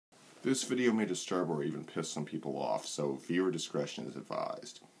This video may disturb or even piss some people off, so viewer discretion is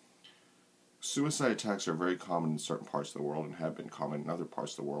advised. Suicide attacks are very common in certain parts of the world and have been common in other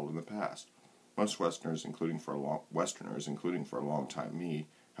parts of the world in the past. Most Westerners, including for a long time me,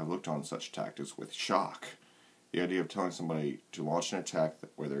 have looked on such tactics with shock. The idea of telling somebody to launch an attack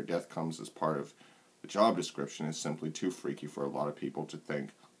where their death comes as part of the job description is simply too freaky for a lot of people to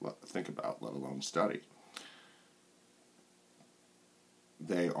think about, let alone study.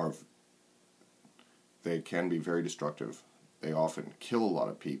 They can be very destructive. They often kill a lot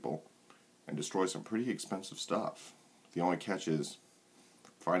of people and destroy some pretty expensive stuff. The only catch is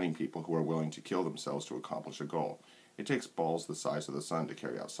finding people who are willing to kill themselves to accomplish a goal. It takes balls the size of the sun to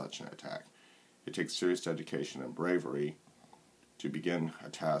carry out such an attack. It takes serious dedication and bravery to begin a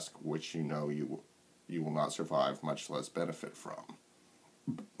task which you know you will not survive, much less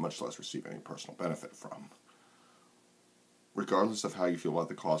receive any personal benefit from. Regardless of how you feel about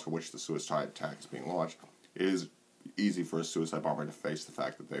the cause for which the suicide attack is being launched, it is easy for a suicide bomber to face the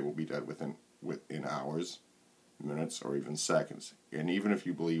fact that they will be dead within hours, minutes, or even seconds. And even if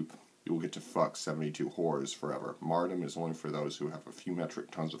you believe you will get to fuck 72 whores forever, martyrdom is only for those who have a few metric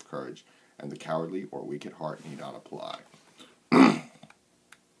tons of courage, and the cowardly or weak at heart need not apply.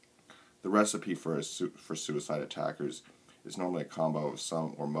 The recipe for suicide attackers is normally a combo of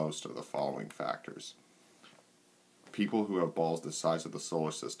some or most of the following factors. People who have balls the size of the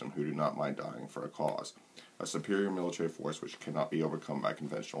solar system who do not mind dying for a cause. A superior military force which cannot be overcome by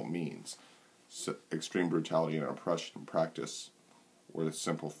conventional means. Extreme brutality and oppression practice, or the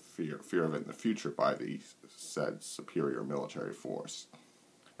simple fear of it in the future by the said superior military force.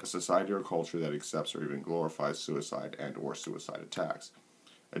 A society or culture that accepts or even glorifies suicide and or suicide attacks.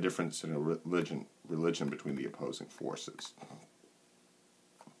 A difference in a religion between the opposing forces.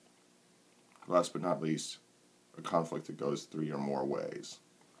 Last but not least, a conflict that goes 3 or more ways.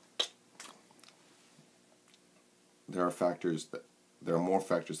 There are more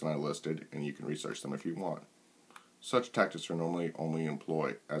factors than I listed, and you can research them if you want. Such tactics are normally only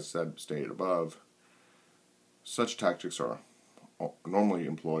employed, as stated above. Such tactics are normally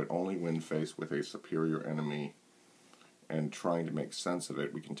employed only when faced with a superior enemy, and trying to make sense of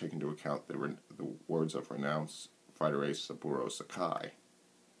it, we can take into account the words of renowned fighter ace Saburo Sakai.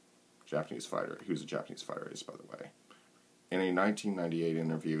 Japanese fighter. He was a Japanese fighter ace, by the way. In a 1998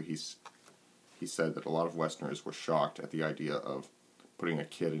 interview, he said that a lot of Westerners were shocked at the idea of putting a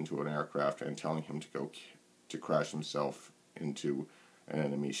kid into an aircraft and telling him to crash himself into an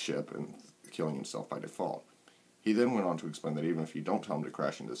enemy ship and killing himself by default. He then went on to explain that even if you don't tell him to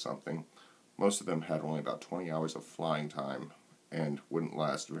crash into something, most of them had only about 20 hours of flying time and wouldn't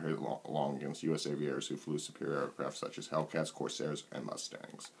last very long against U.S. aviators who flew superior aircraft such as Hellcats, Corsairs, and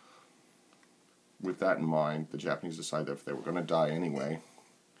Mustangs. With that in mind, the Japanese decided that if they were going to die anyway,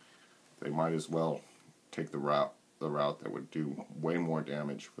 they might as well take the route that would do way more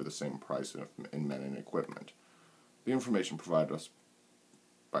damage for the same price in men and equipment. The information provided us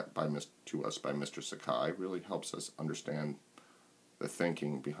by Mr. Sakai really helps us understand the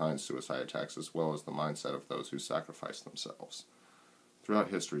thinking behind suicide attacks as well as the mindset of those who sacrifice themselves. Throughout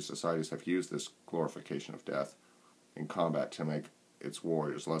history, societies have used this glorification of death in combat to make its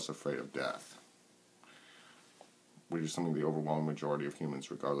warriors less afraid of death, which is something the overwhelming majority of humans,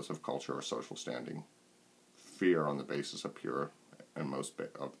 regardless of culture or social standing, fear on the basis of pure and most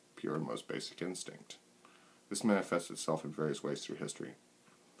basic instinct. This manifests itself in various ways through history.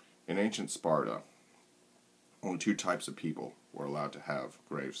 In ancient Sparta, only 2 types of people were allowed to have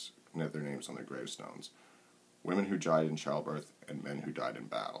their names on their gravestones: women who died in childbirth and men who died in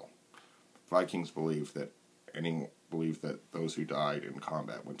battle. Vikings believed that those who died in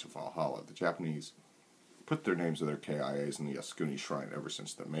combat went to Valhalla. The Japanese put their names of their KIAs in the Yasukuni Shrine ever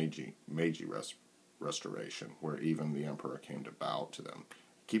since the Meiji Restoration, where even the emperor came to bow to them.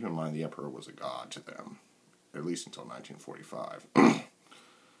 Keep in mind, the emperor was a god to them, at least until 1945.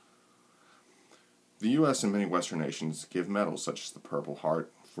 The U.S. and many Western nations give medals such as the Purple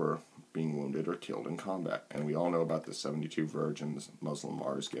Heart for being wounded or killed in combat, and we all know about the 72 virgins Muslim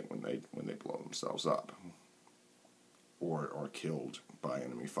martyrs get when they blow themselves up or are killed by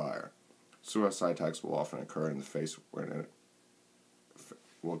enemy fire. Suicide attacks will often occur in the face when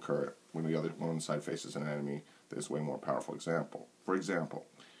one side faces an enemy that is way more powerful. For example,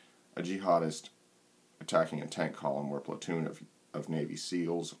 a jihadist attacking a tank column or a platoon of Navy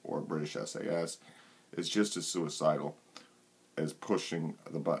SEALs or British SAS is just as suicidal as pushing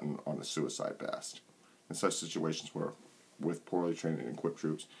the button on a suicide vest. In such situations with poorly trained and equipped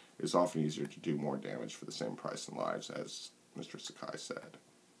troops, it is often easier to do more damage for the same price in lives, as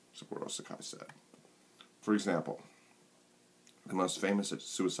Saburo Sakai said. For example, The most famous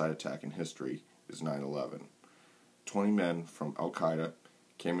suicide attack in history is 9/11. 20 men from Al Qaeda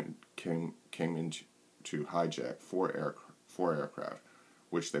came in to hijack four aircraft,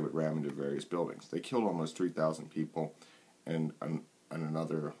 which they would ram into various buildings. They killed almost 3,000 people and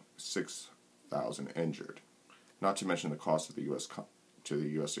another 6,000 injured. Not to mention the cost of the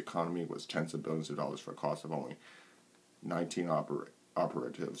U.S. economy was tens of billions of dollars for a cost of only 19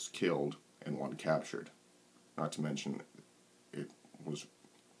 operatives killed and 1 captured. Not to mention it was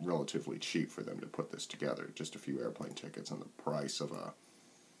relatively cheap for them to put this together. Just a few airplane tickets and the price of a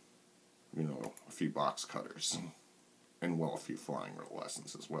few box cutters. And a few flying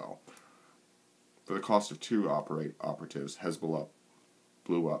lessons as well. For the cost of 2 operatives, Hezbollah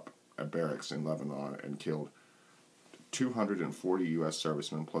blew up a barracks in Lebanon and killed 240 U.S.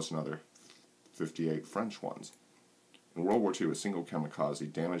 servicemen plus another 58 French ones. In World War II, a single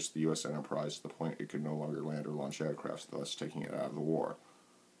kamikaze damaged the U.S. enterprise to the point it could no longer land or launch aircraft, thus taking it out of the war.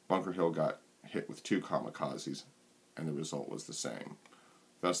 Bunker Hill got hit with 2 kamikazes, and the result was the same.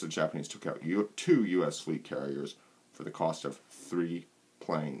 Thus, the Japanese took out 2 U.S. fleet carriers for the cost of 3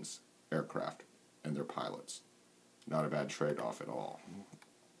 planes, aircraft, and their pilots. Not a bad trade-off at all.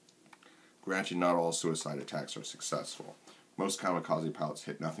 Granted, not all suicide attacks are successful. Most kamikaze pilots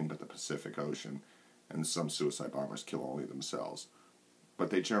hit nothing but the Pacific Ocean, and some suicide bombers kill only themselves.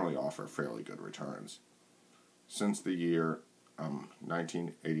 But they generally offer fairly good returns. Since the year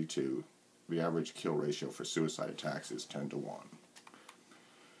 1982, the average kill ratio for suicide attacks is 10 to 1.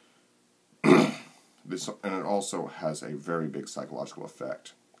 And it also has a very big psychological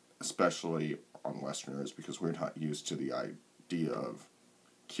effect, especially on Westerners, because we're not used to the idea of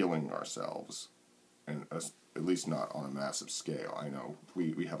killing ourselves, and at least not on a massive scale. I know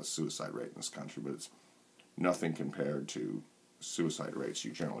we have a suicide rate in this country, but it's nothing compared to suicide rates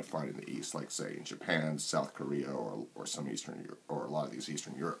you generally find in the East, like say in Japan, South Korea, or some Eastern, or a lot of these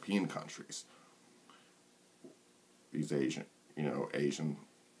Eastern European countries. These Asian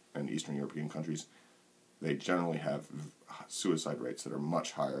and Eastern European countries, they generally have suicide rates that are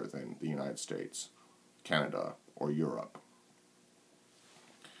much higher than the United States, Canada, or Europe.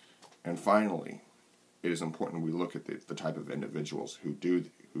 And finally, it is important we look at the type of individuals who do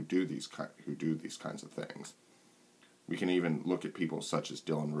these kinds of things. We can even look at people such as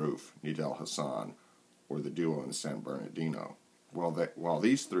Dylan Roof, Nidal Hassan, or the duo in San Bernardino. While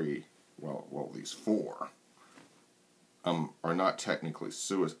these 4 are not technically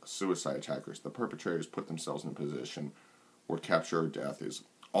suicide attackers, the perpetrators put themselves in a position where capture or death is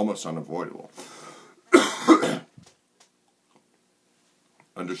almost unavoidable.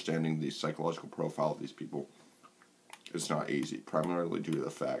 Understanding the psychological profile of these people is not easy, primarily due to the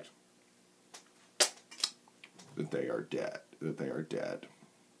fact that they are dead.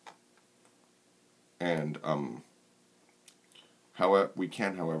 And we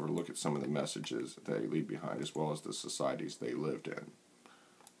can, however, look at some of the messages they leave behind, as well as the societies they lived in.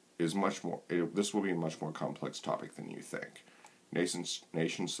 This will be a much more complex topic than you think. Nations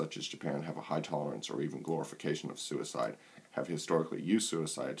such as Japan have a high tolerance or even glorification of suicide, have historically used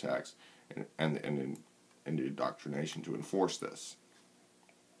suicide attacks and indoctrination to reinforce this.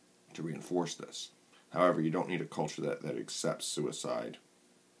 However, you don't need a culture that accepts suicide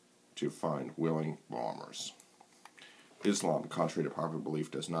to find willing bombers. Islam, contrary to popular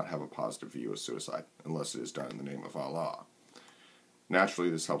belief, does not have a positive view of suicide unless it is done in the name of Allah. Naturally,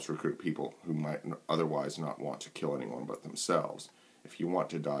 this helps recruit people who might otherwise not want to kill anyone but themselves. If you want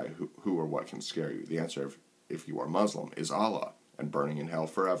to die, who or what can scare you? The answer, if you are Muslim, is Allah, and burning in hell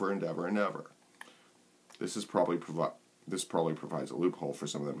forever and ever and ever. This probably provides a loophole for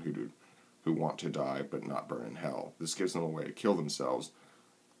some of them who want to die but not burn in hell. This gives them a way to kill themselves,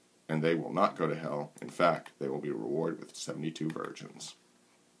 and they will not go to hell. In fact, they will be rewarded with 72 virgins.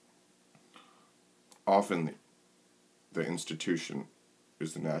 Often the institution,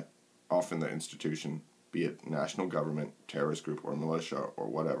 be it national government, terrorist group, or militia, or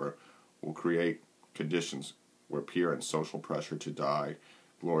whatever, will create conditions where peer and social pressure to die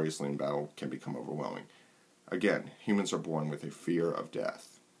gloriously in battle can become overwhelming. Again, humans are born with a fear of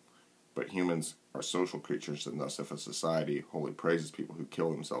death. But humans are social creatures, and thus if a society wholly praises people who kill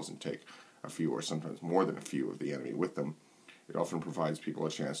themselves and take a few, or sometimes more than a few, of the enemy with them, it often provides people a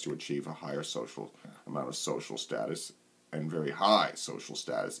chance to achieve a higher amount of social status, and very high social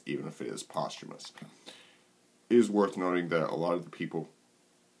status, even if it is posthumous. It is worth noting that a lot of the people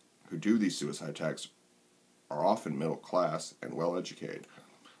who do these suicide attacks are often middle class and well educated.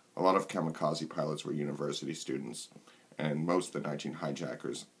 A lot of kamikaze pilots were university students, and most of the 19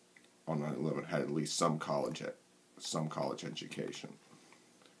 hijackers on 9/11 had at least some college education.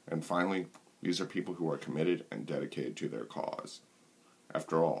 And finally, These are people who are committed and dedicated to their cause.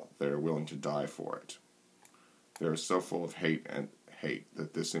 After all, they are willing to die for it. They are so full of hate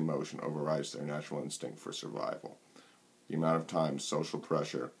that this emotion overrides their natural instinct for survival. The amount of time, social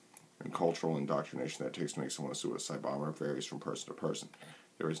pressure, and cultural indoctrination that it takes to make someone a suicide bomber varies from person to person.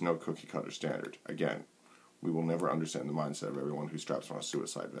 There is no cookie-cutter standard. Again, we will never understand the mindset of everyone who straps on a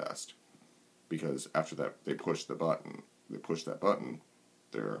suicide vest. Because after that, they push that button,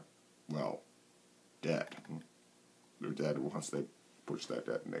 they're, well, dead. They're dead once they push that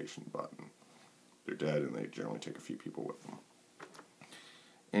detonation button. They're dead, and they generally take a few people with them.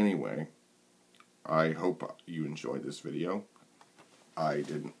 Anyway, I hope you enjoyed this video. I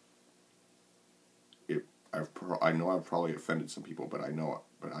know I've probably offended some people, but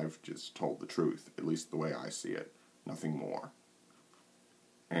I've just told the truth, at least the way I see it, nothing more.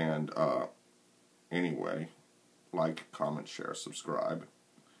 And anyway, like, comment, share, subscribe,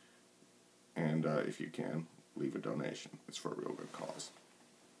 and if you can, leave a donation. It's for a real good cause.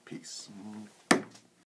 Peace.